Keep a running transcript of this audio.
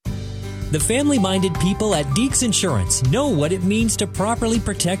The family-minded people at Deeks Insurance know what it means to properly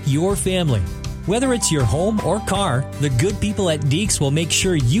protect your family. Whether it's your home or car, the good people at Deeks will make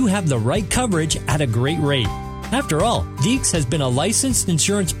sure you have the right coverage at a great rate. After all, Deeks has been a licensed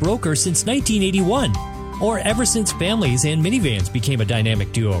insurance broker since 1981, or ever since families and minivans became a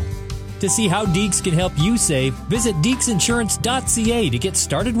dynamic duo. To see how Deeks can help you save, visit deeksinsurance.ca to get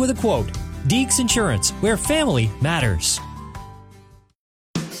started with a quote. Deeks Insurance, where family matters.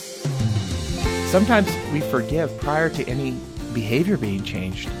 Sometimes we forgive prior to any behavior being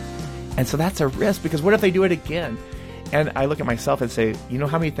changed. And so that's a risk, because what if they do it again? And I look at myself and say, you know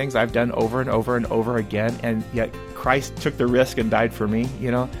how many things I've done over and over and over again, and yet Christ took the risk and died for me,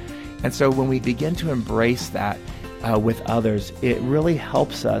 you know? And so when we begin to embrace that with others, it really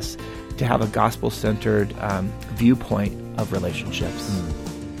helps us to have a gospel-centered viewpoint of relationships.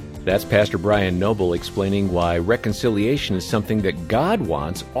 That's Pastor Brian Noble explaining why reconciliation is something that God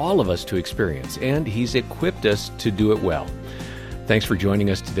wants all of us to experience, and He's equipped us to do it well. Thanks for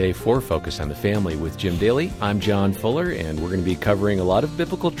joining us today for Focus on the Family with Jim Daly. I'm John Fuller, and we're going to be covering a lot of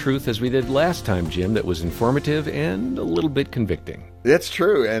biblical truth as we did last time, Jim, that was informative and a little bit convicting. It's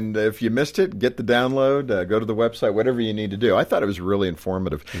true, and if you missed it, get the download, go to the website, whatever you need to do. I thought it was really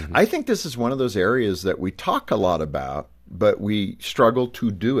informative. Mm-hmm. I think this is one of those areas that we talk a lot about, but we struggle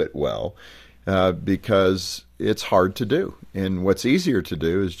to do it well because it's hard to do. And what's easier to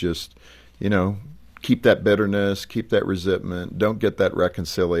do is just, keep that bitterness, keep that resentment, don't get that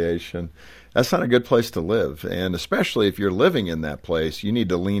reconciliation. That's not a good place to live. And especially if you're living in that place, you need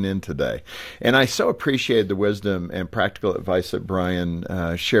to lean in today. And I so appreciated the wisdom and practical advice that Brian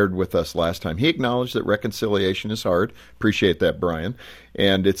shared with us last time. He acknowledged that reconciliation is hard. Appreciate that, Brian.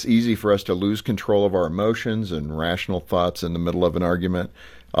 And it's easy for us to lose control of our emotions and rational thoughts in the middle of an argument.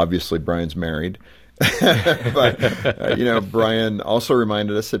 Obviously, Brian's married. But, Brian also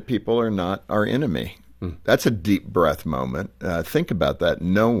reminded us that people are not our enemy. That's a deep breath moment. Think about that.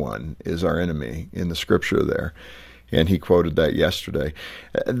 No one is our enemy in the scripture there. And he quoted that yesterday.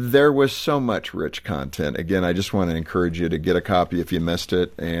 There was so much rich content. Again, I just want to encourage you to get a copy if you missed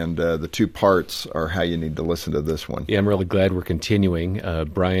it. And the two parts are how you need to listen to this one. Yeah, I'm really glad we're continuing.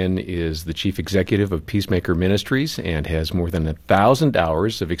 Brian is the chief executive of Peacemaker Ministries and has more than 1,000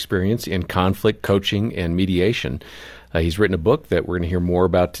 hours of experience in conflict coaching and mediation. He's written a book that we're going to hear more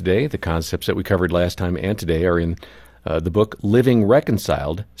about today. The concepts that we covered last time and today are in the book Living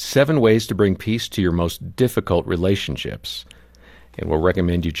Reconciled, 7 Ways to Bring Peace to Your Most Difficult Relationships. And we'll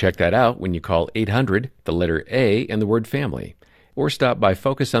recommend you check that out when you call 800, the letter A, and the word family, or stop by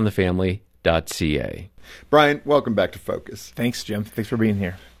focusonthefamily.ca. Brian, welcome back to Focus. Thanks, Jim. Thanks for being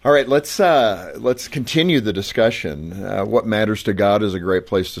here. All right, let's continue the discussion. What matters to God is a great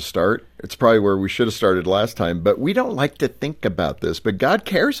place to start. It's probably where we should have started last time, but we don't like to think about this. But God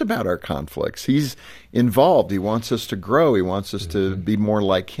cares about our conflicts. He's involved. He wants us to grow. He wants us to be more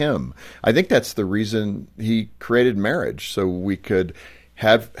like Him. I think that's the reason He created marriage, so we could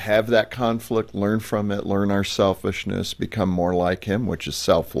have that conflict, learn from it, learn our selfishness, become more like Him, which is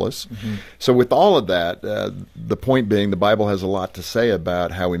selfless. Mm-hmm. So with all of that, the point being, the Bible has a lot to say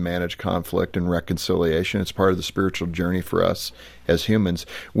about how we manage conflict and reconciliation. It's part of the spiritual journey for us as humans.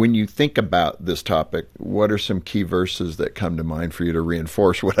 When you think about this topic, what are some key verses that come to mind for you to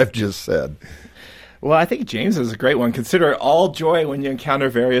reinforce what I've just said? Well, I think James is a great one. Consider it all joy when you encounter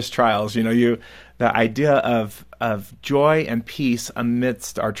various trials. The idea of joy and peace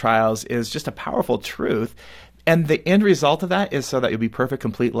amidst our trials is just a powerful truth. And the end result of that is so that you'll be perfect,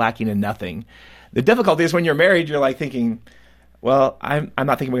 complete, lacking in nothing. The difficulty is when you're married, you're like thinking, well, I'm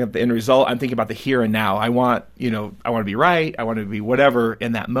not thinking about the end result. I'm thinking about the here and now. I want to be right. I want to be whatever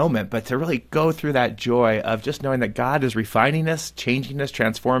in that moment. But to really go through that joy of just knowing that God is refining us, changing us,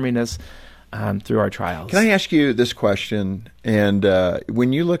 transforming us, through our trials. Can I ask you this question? And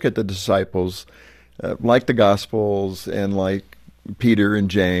when you look at the disciples, like the Gospels and like Peter and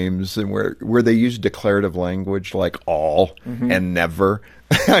James, and where they use declarative language like all and never,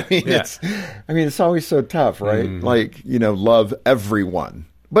 it's always so tough, right? Like, love everyone.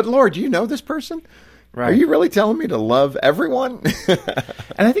 But Lord, do you know this person? Right. Are you really telling me to love everyone? And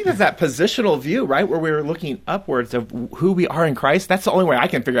I think that's that positional view, right, where we're looking upwards of who we are in Christ. That's the only way I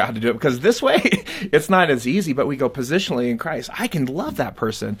can figure out how to do it, because this way it's not as easy, but we go positionally in Christ. I can love that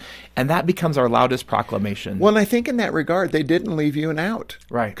person, and that becomes our loudest proclamation. Well, and I think in that regard, they didn't leave you an out.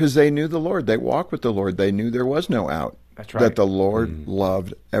 Right. Because they knew the Lord. They walked with the Lord. They knew there was no out. That's right. That the Lord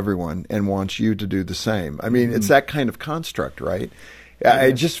loved everyone and wants you to do the same. I mean, it's that kind of construct, right?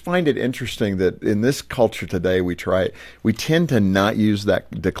 I just find it interesting that in this culture today, we tend to not use that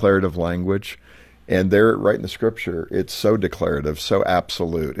declarative language. And there, right in the scripture, it's so declarative, so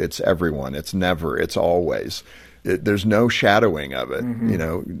absolute. It's everyone. It's never. It's always. There's no shadowing of it, you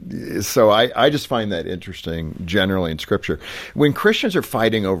know. So I just find that interesting generally in Scripture. When Christians are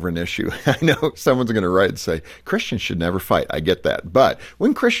fighting over an issue, I know someone's going to write and say, Christians should never fight. I get that. But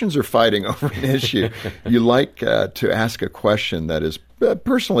when Christians are fighting over an issue, you like to ask a question that is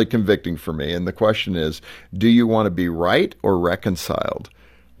personally convicting for me. And the question is, do you want to be right or reconciled?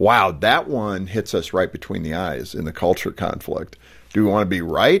 Wow, that one hits us right between the eyes in the culture conflict. Do we want to be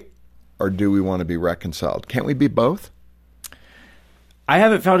right? Or do we want to be reconciled? Can't we be both? I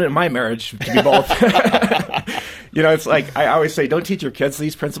haven't found it in my marriage to be both. You know, it's like I always say, don't teach your kids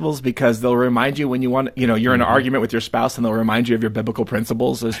these principles because they'll remind you when you want, you know, you're in an argument with your spouse and they'll remind you of your biblical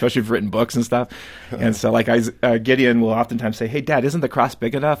principles, especially if you've written books and stuff. And so like Gideon will oftentimes say, hey, Dad, isn't the cross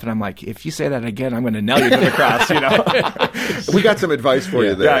big enough? And I'm like, if you say that again, I'm going to nail you to the cross, you know. We got some advice for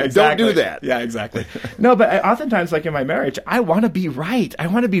you there. Yeah, exactly. Don't do that. Yeah, exactly. No, but oftentimes, like in my marriage, I want to be right. I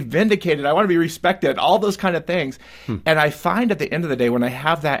want to be vindicated. I want to be respected, all those kind of things. And I find at the end of the day, when I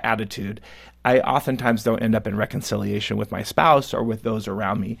have that attitude, I oftentimes don't end up in reconciliation with my spouse or with those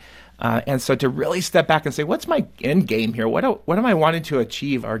around me. And so to really step back and say, what's my end game here? What am I wanting to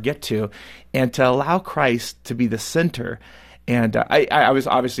achieve or get to? And to allow Christ to be the center. And I was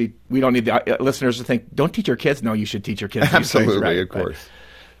obviously, we don't need the listeners to think, don't teach your kids. No, you should teach your kids these Absolutely, things, right? of course.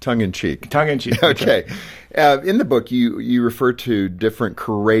 Tongue in cheek. Tongue in cheek. Okay. In the book, you refer to different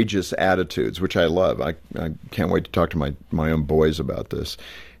courageous attitudes, which I love. I can't wait to talk to my own boys about this.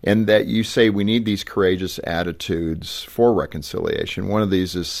 And that you say we need these courageous attitudes for reconciliation. One of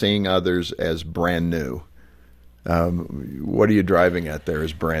these is seeing others as brand new. What are you driving at there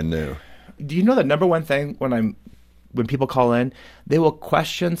as brand new? Do you know the number one thing when people call in, they will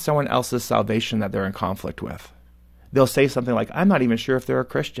question someone else's salvation that they're in conflict with. They'll say something like, I'm not even sure if they're a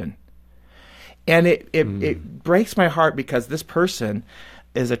Christian. And it breaks my heart because this person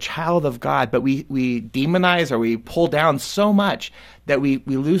is a child of God, but we demonize or we pull down so much that we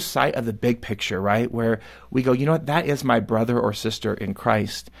lose sight of the big picture, right? Where we go, you know what, that is my brother or sister in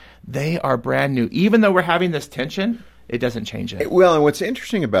Christ. They are brand new. Even though we're having this tension, it doesn't change it. Well, and what's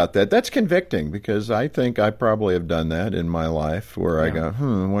interesting about that's convicting because I think I probably have done that in my life where I go,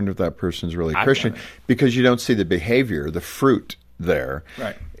 I wonder if that person's really Christian because you don't see the behavior, the fruit there.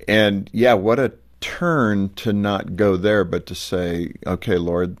 Right. And yeah, what a turn to not go there, but to say, okay,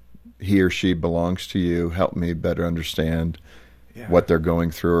 Lord, he or she belongs to you. Help me better understand what they're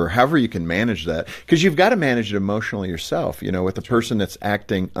going through or however you can manage that. Because you've got to manage it emotionally yourself. You know, with a person that's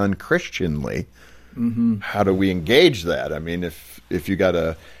acting unchristianly, how do we engage that? I mean, if you got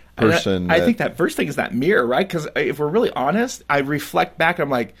a person... I think that first thing is that mirror, right? Because if we're really honest, I reflect back and I'm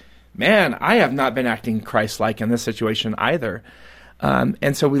like, man, I have not been acting Christ-like in this situation either.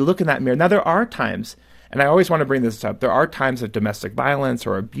 And so we look in that mirror. Now, there are times, and I always want to bring this up, there are times of domestic violence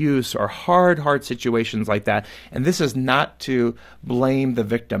or abuse or hard situations like that. And this is not to blame the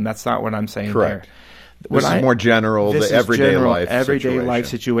victim. That's not what I'm saying. Correct. There. This is more general, the everyday life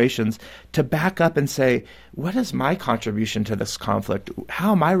situations, to back up and say, what is my contribution to this conflict?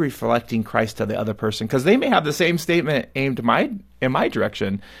 How am I reflecting Christ to the other person? Because they may have the same statement aimed in my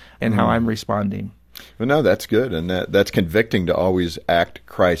direction and how I'm responding. Well, no, that's good, and that's convicting to always act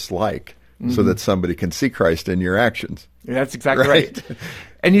Christ-like so that somebody can see Christ in your actions. Yeah, that's exactly right.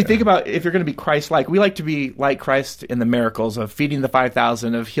 And you think about if you're going to be Christ-like, we like to be like Christ in the miracles of feeding the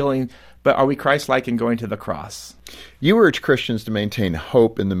 5,000, of healing, but are we Christ-like in going to the cross? You urge Christians to maintain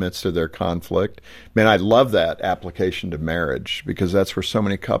hope in the midst of their conflict. Man, I love that application to marriage because that's where so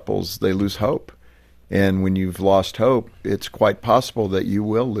many couples, they lose hope. And when you've lost hope, it's quite possible that you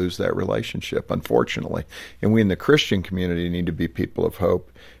will lose that relationship, unfortunately. And we in the Christian community need to be people of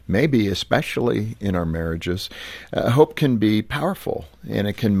hope, maybe especially in our marriages. Hope can be powerful, and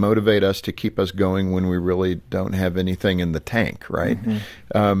it can motivate us to keep us going when we really don't have anything in the tank, right?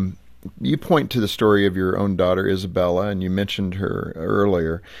 You point to the story of your own daughter, Isabella, and you mentioned her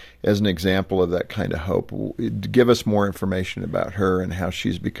earlier as an example of that kind of hope. Give us more information about her and how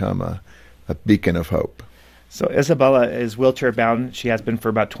she's become a beacon of hope. So Isabella is wheelchair bound. She has been for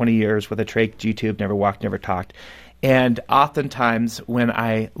about 20 years with a trach G-tube, never walked, never talked. And oftentimes when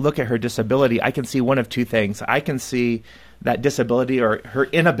I look at her disability, I can see one of two things. I can see that disability or her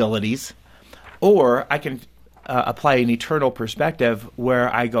inabilities, or I can apply an eternal perspective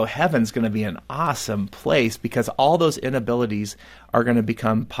where I go, heaven's going to be an awesome place because all those inabilities are going to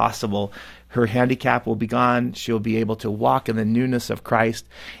become possible. Her handicap will be gone. She'll be able to walk in the newness of Christ.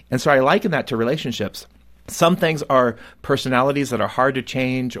 And so I liken that to relationships. Some things are personalities that are hard to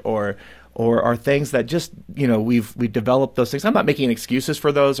change or or are things that just, we've developed those things. I'm not making excuses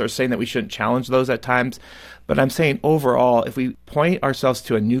for those or saying that we shouldn't challenge those at times, but I'm saying overall, if we point ourselves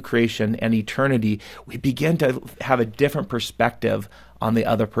to a new creation and eternity, we begin to have a different perspective on the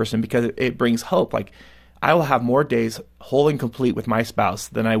other person because it brings hope. Like, I will have more days whole and complete with my spouse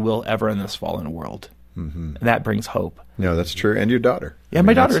than I will ever in this fallen world. Mm-hmm. And that brings hope. No, that's true. And your daughter. Yeah,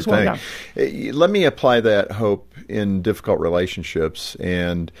 my daughter as well. Yeah. Let me apply that hope in difficult relationships.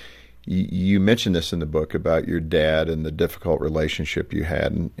 And you mentioned this in the book about your dad and the difficult relationship you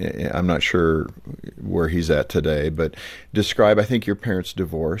had. And I'm not sure where he's at today, but describe, I think your parents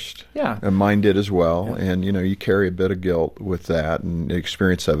divorced. Yeah. And mine did as well. Yeah. And, you carry a bit of guilt with that and the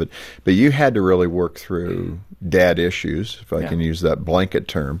experience of it. But you had to really work through dad issues, if I can use that blanket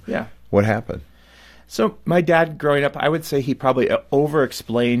term. Yeah. What happened? So my dad growing up, I would say he probably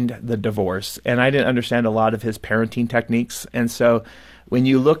over-explained the divorce, and I didn't understand a lot of his parenting techniques. And so when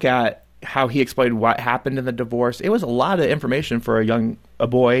you look at how he explained what happened in the divorce, it was a lot of information for a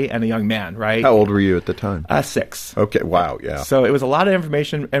boy and a young man, right? How old were you at the time? 6. Okay, wow, yeah. So it was a lot of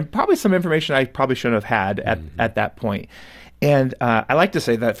information, and probably some information I probably shouldn't have had at that point. And I like to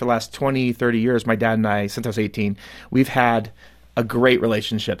say that for the last 20, 30 years, my dad and I, since I was 18, we've had a great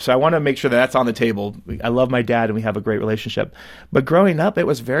relationship. So I want to make sure that that's on the table. I love my dad and we have a great relationship. But growing up, it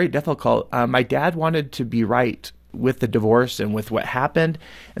was very difficult. My dad wanted to be right with the divorce and with what happened.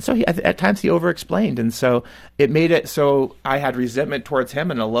 And so at times he over-explained. And so it made it so I had resentment towards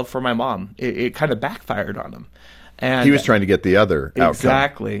him and a love for my mom. It kind of backfired on him. And he was trying to get the other outcome.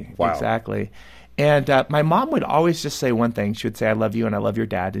 Exactly. Wow. Exactly. And my mom would always just say one thing. She would say, I love you and I love your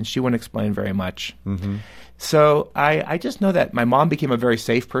dad. And she wouldn't explain very much. Mm-hmm. So I just know that my mom became a very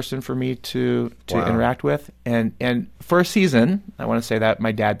safe person for me to interact with. And for a season, I want to say that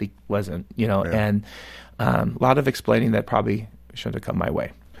my dad wasn't, and a lot of explaining that probably should have come my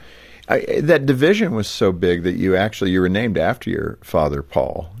way. That division was so big that you were named after your father,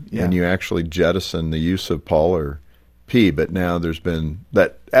 Paul, and you actually jettisoned the use of Paul or P, but now there's been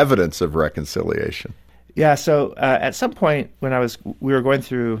that evidence of reconciliation. Yeah, so at some point when we were going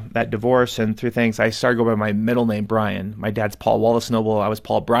through that divorce and through things, I started going by my middle name, Brian. My dad's Paul Wallace Noble. I was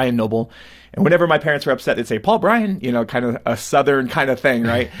Paul Brian Noble. And whenever my parents were upset, they'd say, Paul Brian, kind of a Southern kind of thing,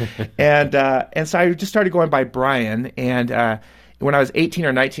 right? and so I just started going by Brian. And when I was 18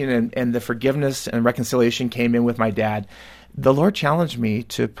 or 19 and the forgiveness and reconciliation came in with my dad, the Lord challenged me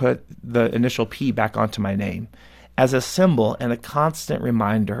to put the initial P back onto my name as a symbol and a constant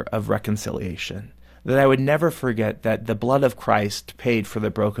reminder of reconciliation. That I would never forget that the blood of Christ paid for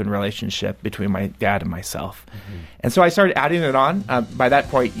the broken relationship between my dad and myself. Mm-hmm. And so I started adding it on. By that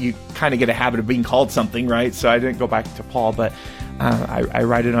point, you kind of get a habit of being called something, right? So I didn't go back to Paul, but I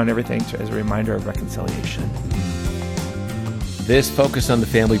write it on everything as a reminder of reconciliation. This Focus on the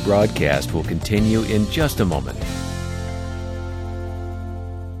Family broadcast will continue in just a moment.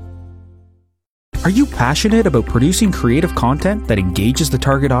 Are you passionate about producing creative content that engages the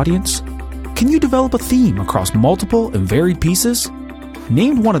target audience? Can you develop a theme across multiple and varied pieces?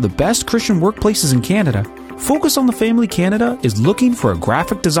 Named one of the best Christian workplaces in Canada, Focus on the Family Canada is looking for a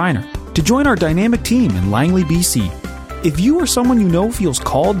graphic designer to join our dynamic team in Langley, BC. If you or someone you know feels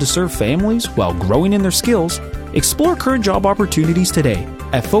called to serve families while growing in their skills, explore current job opportunities today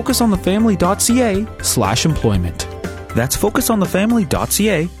at focusonthefamily.ca/employment. That's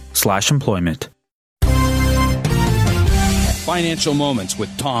focusonthefamily.ca/employment. Financial Moments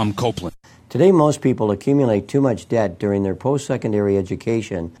with Tom Copeland. Today, most people accumulate too much debt during their post-secondary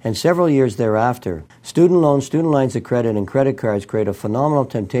education and several years thereafter. Student loans, student lines of credit, and credit cards create a phenomenal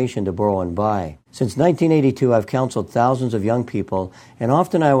temptation to borrow and buy. Since 1982, I've counseled thousands of young people, and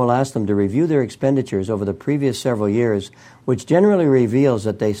often I will ask them to review their expenditures over the previous several years, which generally reveals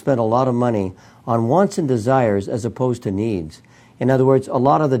that they spent a lot of money on wants and desires as opposed to needs. In other words, a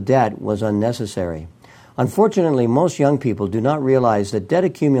lot of the debt was unnecessary. Unfortunately, most young people do not realize that debt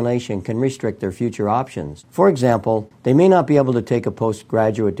accumulation can restrict their future options. For example, they may not be able to take a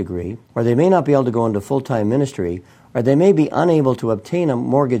postgraduate degree, or they may not be able to go into full-time ministry, or they may be unable to obtain a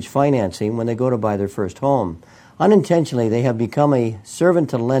mortgage financing when they go to buy their first home. Unintentionally, they have become a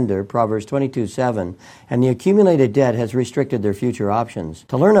servant to the lender, Proverbs 22:7, and the accumulated debt has restricted their future options.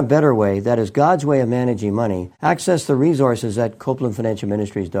 To learn a better way, that is God's way of managing money, access the resources at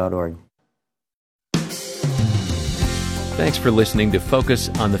CopelandFinancialMinistries.org. Thanks for listening to Focus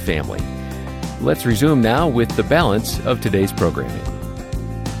on the Family. Let's resume now with the balance of today's programming.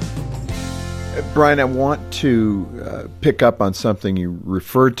 Brian, I want to pick up on something you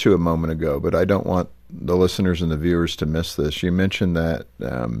referred to a moment ago, but I don't want the listeners and the viewers to miss this. You mentioned that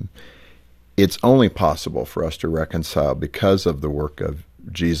it's only possible for us to reconcile because of the work of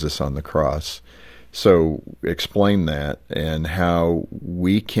Jesus on the cross. So explain that and how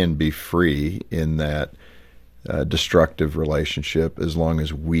we can be free in that destructive relationship as long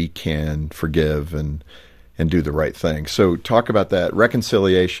as we can forgive and do the right thing. So talk about that.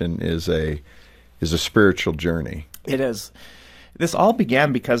 Reconciliation is a spiritual journey. It is. This all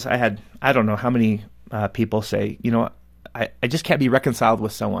began because I don't know how many people say, I just can't be reconciled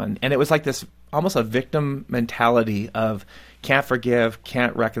with someone. And it was like this, almost a victim mentality of can't forgive,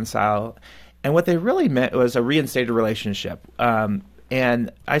 can't reconcile. And what they really meant was a reinstated relationship.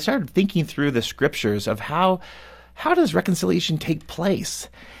 And I started thinking through the scriptures of how does reconciliation take place?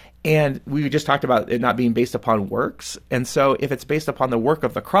 And we just talked about it not being based upon works. And so if it's based upon the work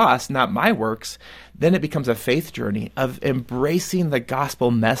of the cross, not my works, then it becomes a faith journey of embracing the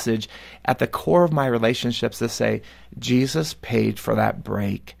gospel message at the core of my relationships to say, Jesus paid for that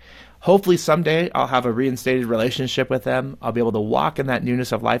break. Hopefully someday I'll have a reinstated relationship with them. I'll be able to walk in that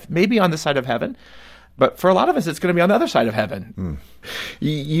newness of life, maybe on the side of heaven. But for a lot of us, it's going to be on the other side of heaven.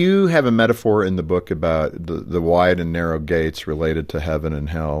 You have a metaphor in the book about the wide and narrow gates related to heaven and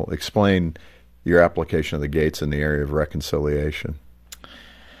hell. Explain your application of the gates in the area of reconciliation.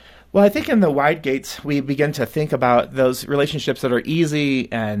 Well, I think in the wide gates, we begin to think about those relationships that are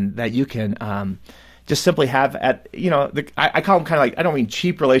easy and that you can just simply have at, I call them kind of like, I don't mean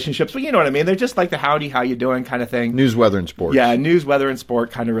cheap relationships, but you know what I mean? They're just like the howdy, how you doing kind of thing. News, weather, and sports. Yeah, news, weather, and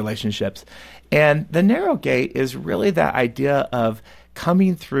sport kind of relationships. And the narrow gate is really that idea of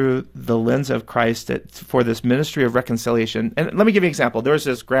coming through the lens of Christ for this ministry of reconciliation. And let me give you an example. There's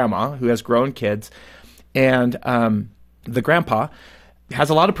this grandma who has grown kids, and the grandpa has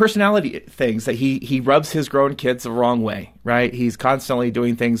a lot of personality things that he rubs his grown kids the wrong way, right? He's constantly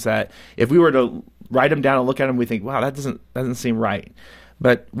doing things that if we were to write them down and look at them, we think, wow, that doesn't seem right.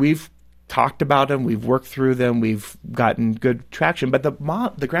 But we've talked about them, we've worked through them, we've gotten good traction. But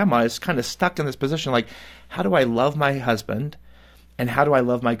the grandma is kind of stuck in this position, like, how do I love my husband and how do I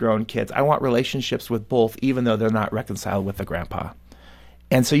love my grown kids? I want relationships with both, even though they're not reconciled with the grandpa.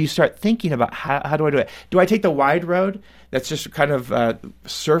 And so you start thinking about how do I do it? Do I take the wide road that's just kind of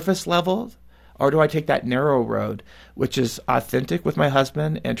surface level? Or do I take that narrow road, which is authentic with my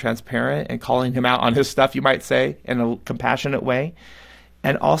husband and transparent and calling him out on his stuff, you might say, in a compassionate way,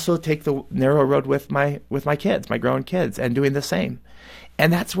 and also take the narrow road with my kids, my grown kids, and doing the same?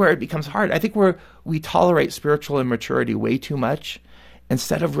 And that's where it becomes hard. I think we tolerate spiritual immaturity way too much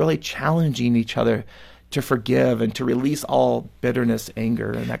instead of really challenging each other to forgive and to release all bitterness,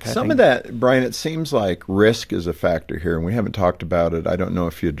 anger, and that kind of thing. Some of that, Brian, it seems like risk is a factor here, and we haven't talked about it. I don't know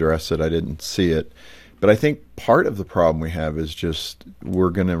if you address it. I didn't see it. But I think part of the problem we have is just we're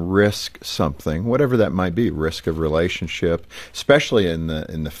going to risk something, whatever that might be, risk of relationship, especially in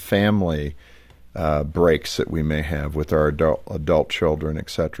the family breaks that we may have with our adult children,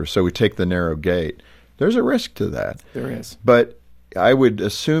 etc. So we take the narrow gate. There's a risk to that. There is. But I would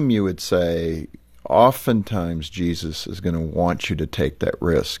assume you would say oftentimes Jesus is going to want you to take that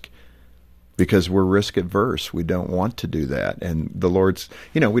risk because we're risk adverse. We don't want to do that. And the Lord's,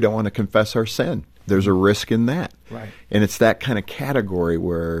 we don't want to confess our sin. There's a risk in that. Right. And it's that kind of category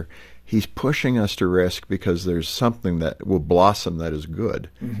where He's pushing us to risk because there's something that will blossom that is good.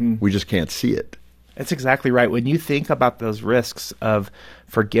 Mm-hmm. We just can't see it. That's exactly right. When you think about those risks of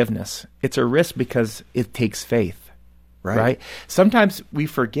forgiveness, it's a risk because it takes faith, right? Sometimes we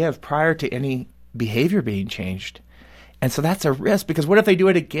forgive prior to any behavior being changed. And so that's a risk because what if they do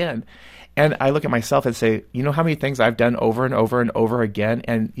it again? And I look at myself and say, you know how many things I've done over and over and over again,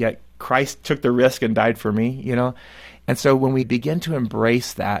 and yet Christ took the risk and died for me, And so when we begin to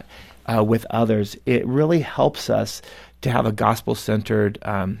embrace that with others, it really helps us to have a gospel-centered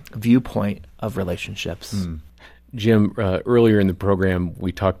viewpoint of relationships. Jim, earlier in the program,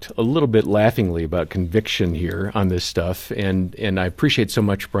 we talked a little bit laughingly about conviction here on this stuff, and I appreciate so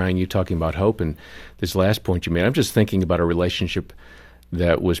much, Brian, you talking about hope and this last point you made. I'm just thinking about a relationship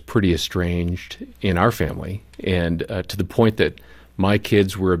that was pretty estranged in our family, and to the point that my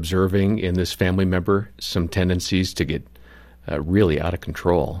kids were observing in this family member some tendencies to get really out of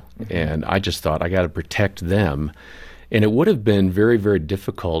control, and I just thought, I got to protect them, and it would have been very, very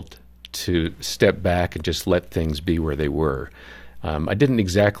difficult to step back and just let things be where they were. I didn't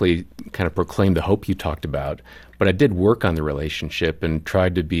exactly kind of proclaim the hope you talked about, but I did work on the relationship and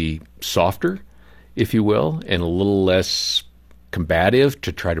tried to be softer, if you will, and a little less combative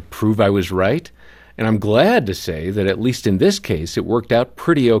to try to prove I was right. And I'm glad to say that at least in this case, it worked out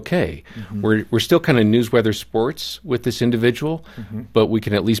pretty okay. Mm-hmm. We're still kind of news, weather, sports with this individual, but we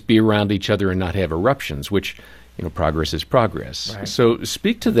can at least be around each other and not have eruptions, which progress is progress. Right. So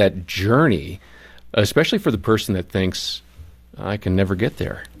speak to that journey, especially for the person that thinks, I can never get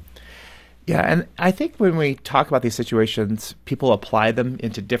there. Yeah, and I think when we talk about these situations, people apply them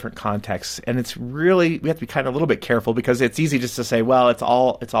into different contexts, and it's really, we have to be kind of a little bit careful because it's easy just to say, well, it's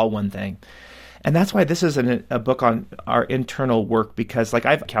all one thing. And that's why this is a book on our internal work, because like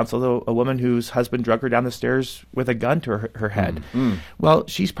I've counseled a woman whose husband drug her down the stairs with a gun to her head. Well,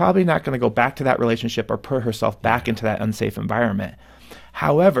 she's probably not going to go back to that relationship or put herself back into that unsafe environment.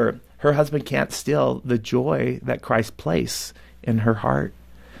 However, her husband can't steal the joy that Christ placed in her heart.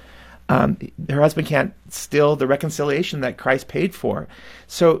 Her husband can't steal the reconciliation that Christ paid for.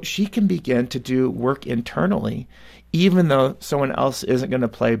 So she can begin to do work internally, even though someone else isn't going to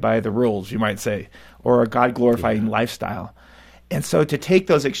play by the rules, you might say, or a God-glorifying lifestyle. And so to take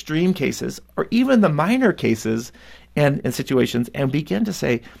those extreme cases, or even the minor cases and situations, and begin to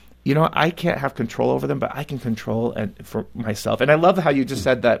say, you know, I can't have control over them, but I can control for myself. And I love how you just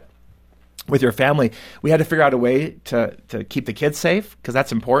said that with your family, we had to figure out a way to keep the kids safe, because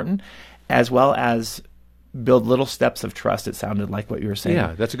that's important, as well as build little steps of trust. It sounded like what you were saying.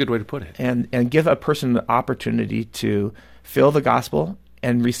 Yeah, that's a good way to put it. And give a person the opportunity to feel the gospel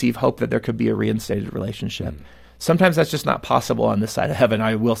and receive hope that there could be a reinstated relationship. Sometimes that's just not possible on this side of heaven.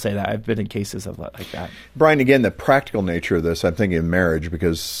 I will say that. I've been in cases of like that. Brian, again, the practical nature of this, I'm thinking of marriage,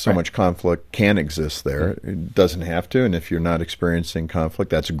 because so much conflict can exist there. It doesn't have to, and if you're not experiencing conflict,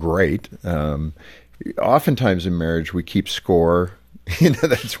 that's great. Oftentimes in marriage, we keep score.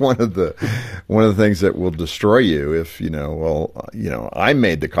 That's one of the things that will destroy you if, I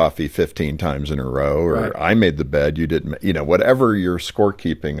made the coffee 15 times in a row, or I made the bed, you didn't, whatever you're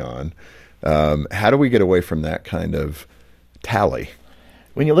scorekeeping on. How do we get away from that kind of tally?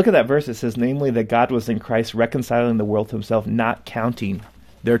 When you look at that verse, it says, namely that God was in Christ reconciling the world to himself, not counting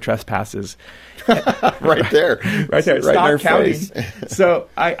their trespasses. Right there. Right there. Right Stop counting. So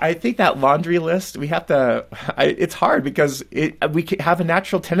I think that laundry list, we have to, it's hard because we have a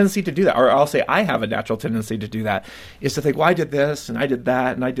natural tendency to do that. Or I'll say I have a natural tendency to do that, is to think, well, I did this and I did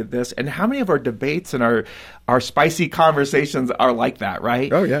that and I did this. And how many of our debates and our spicy conversations are like that,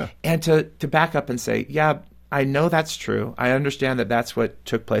 right? Oh, yeah. And to back up and say, yeah, I know that's true. I understand that that's what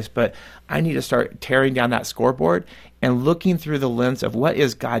took place, but I need to start tearing down that scoreboard and looking through the lens of what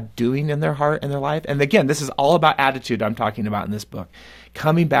is God doing in their heart and their life. And again, this is all about attitude I'm talking about in this book.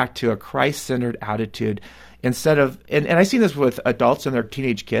 Coming back to a Christ-centered attitude instead of, and I see this with adults and their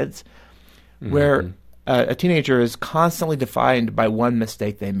teenage kids, where a teenager is constantly defined by one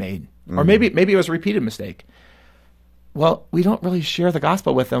mistake they made. Or maybe it was a repeated mistake. Well, we don't really share the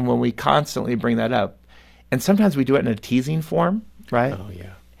gospel with them when we constantly bring that up. And sometimes we do it in a teasing form, right? Oh,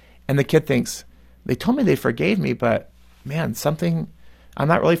 yeah. And the kid thinks, they told me they forgave me, but man, I'm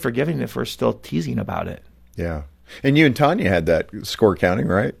not really forgiving if we're still teasing about it. Yeah. And you and Tanya had that score counting,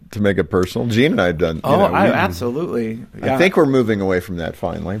 right? To make it personal. Gene and I have done. Absolutely. Yeah. I think we're moving away from that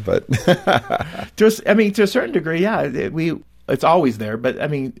finally, but. To a certain degree, yeah. It's always there, but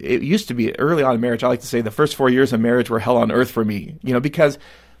it used to be early on in marriage. I like to say the first 4 years of marriage were hell on earth for me, because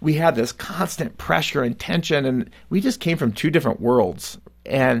we had this constant pressure and tension, and we just came from two different worlds.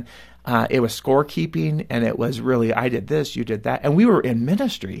 And it was scorekeeping, and it was really, I did this, you did that. And we were in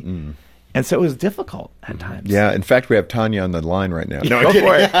ministry. And so it was difficult at times. Yeah. In fact, we have Tanya on the line right now. No, go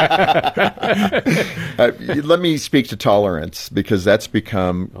for it. Let me speak to tolerance, because that's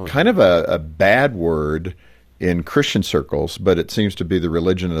become kind of a bad word in Christian circles, but it seems to be the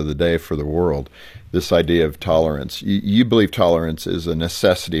religion of the day for the world, this idea of tolerance. You believe tolerance is a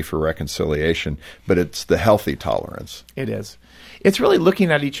necessity for reconciliation, but it's the healthy tolerance. It is. It's really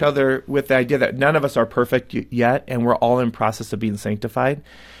looking at each other with the idea that none of us are perfect yet, and we're all in process of being sanctified.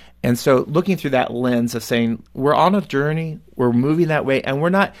 And so looking through that lens of saying, we're on a journey, we're moving that way, and we're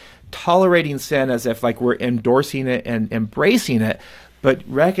not tolerating sin as if like we're endorsing it and embracing it, but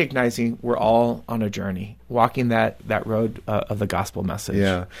recognizing we're all on a journey, walking that road of the gospel message.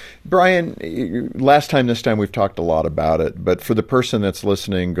 Yeah. Brian, this time we've talked a lot about it, but for the person that's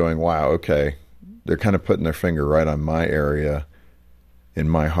listening going, wow, okay, they're kind of putting their finger right on my area in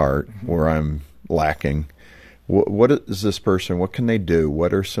my heart where I'm lacking. What is this person, what can they do?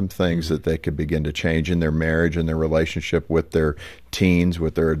 What are some things that they could begin to change in their marriage and their relationship with their teens,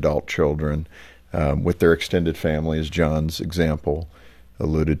 with their adult children, with their extended family, as John's example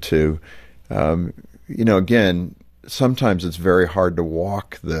alluded to? Again, sometimes it's very hard to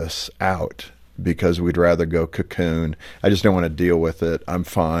walk this out because we'd rather go cocoon. I just don't want to deal with it. I'm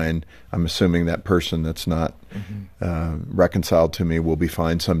fine. I'm assuming that person that's not reconciled to me will be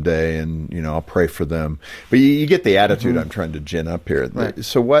fine someday, and I'll pray for them. But you get the attitude I'm trying to gin up here. Right.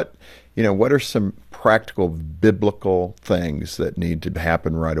 So what are some practical biblical things that need to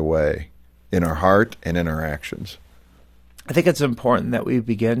happen right away in our heart and in our actions? I think it's important that we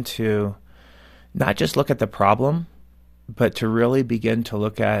begin to not just look at the problem, but to really begin to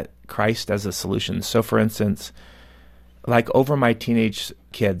look at Christ as a solution. So, for instance, like over my teenage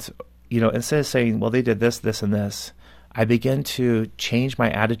kids, instead of saying, well, they did this, this, and this, I begin to change my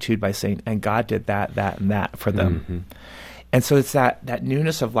attitude by saying, and God did that, and that for them. Mm-hmm. And so it's that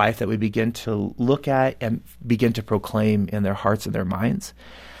newness of life that we begin to look at and begin to proclaim in their hearts and their minds.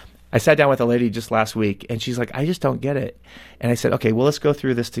 I sat down with a lady just last week, and she's like, I just don't get it. And I said, okay, well, let's go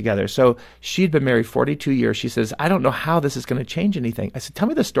through this together. So she'd been married 42 years. She says, I don't know how this is going to change anything. I said, tell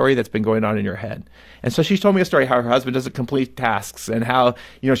me the story that's been going on in your head. And so she told me a story how her husband doesn't complete tasks and how,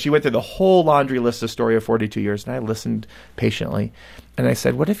 she went through the whole laundry list of story of 42 years. And I listened patiently. And I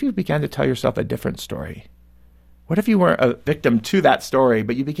said, what if you began to tell yourself a different story? What if you weren't a victim to that story,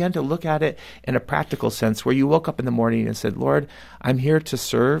 but you began to look at it in a practical sense where you woke up in the morning and said, Lord, I'm here to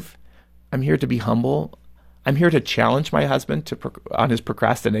serve. I'm here to be humble. I'm here to challenge my husband on his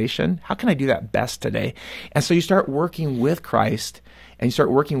procrastination. How can I do that best today? And so you start working with Christ, and you start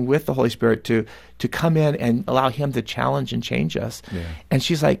working with the Holy Spirit to come in and allow him to challenge and change us. Yeah. And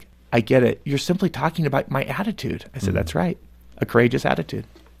she's like, I get it. You're simply talking about my attitude. I said, That's right. A courageous attitude.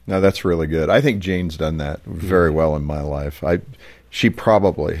 No, that's really good. I think Jane's done that very well in my life. She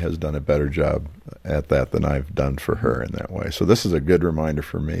probably has done a better job at that than I've done for her in that way. So this is a good reminder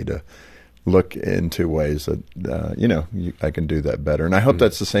for me to look into ways that, I can do that better. And I hope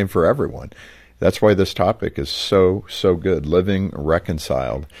that's the same for everyone. That's why this topic is so good, living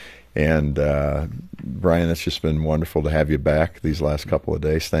reconciled. And Brian, it's just been wonderful to have you back these last couple of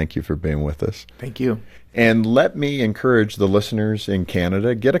days. Thank you for being with us. Thank you. And let me encourage the listeners in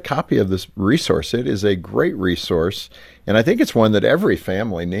Canada, get a copy of this resource. It is a great resource, and I think it's one that every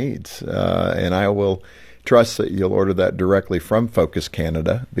family needs. And I will trust that you'll order that directly from Focus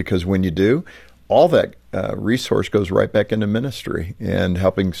Canada, because when you do, all that resource goes right back into ministry and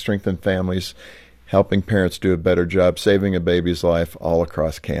helping strengthen families, helping parents do a better job, saving a baby's life all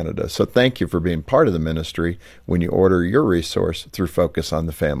across Canada. So thank you for being part of the ministry when you order your resource through Focus on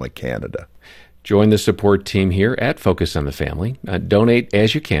the Family Canada. Join the support team here at Focus on the Family. Donate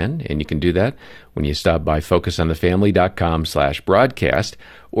as you can, and you can do that when you stop by focusonthefamily.com/broadcast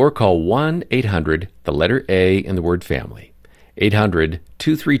or call 1-800, the letter A in the word family,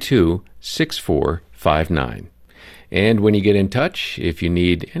 800-232-6459. And when you get in touch, if you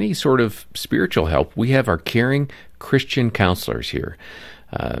need any sort of spiritual help, we have our caring Christian counselors here.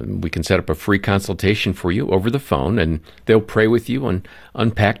 We can set up a free consultation for you over the phone, and they'll pray with you and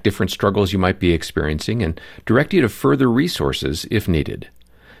unpack different struggles you might be experiencing and direct you to further resources if needed.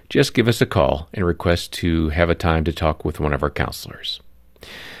 Just give us a call and request to have a time to talk with one of our counselors.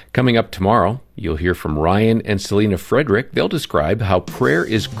 Coming up tomorrow, you'll hear from Ryan and Selena Frederick. They'll describe how prayer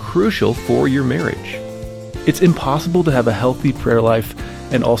is crucial for your marriage. It's impossible to have a healthy prayer life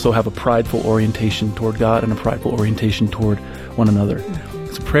and also have a prideful orientation toward God and a prideful orientation toward one another.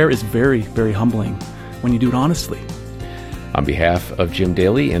 So prayer is very, very humbling when you do it honestly. On behalf of Jim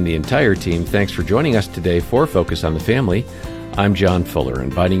Daly and the entire team, thanks for joining us today for Focus on the Family. I'm John Fuller,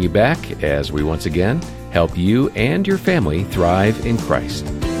 inviting you back as we once again help you and your family thrive in Christ.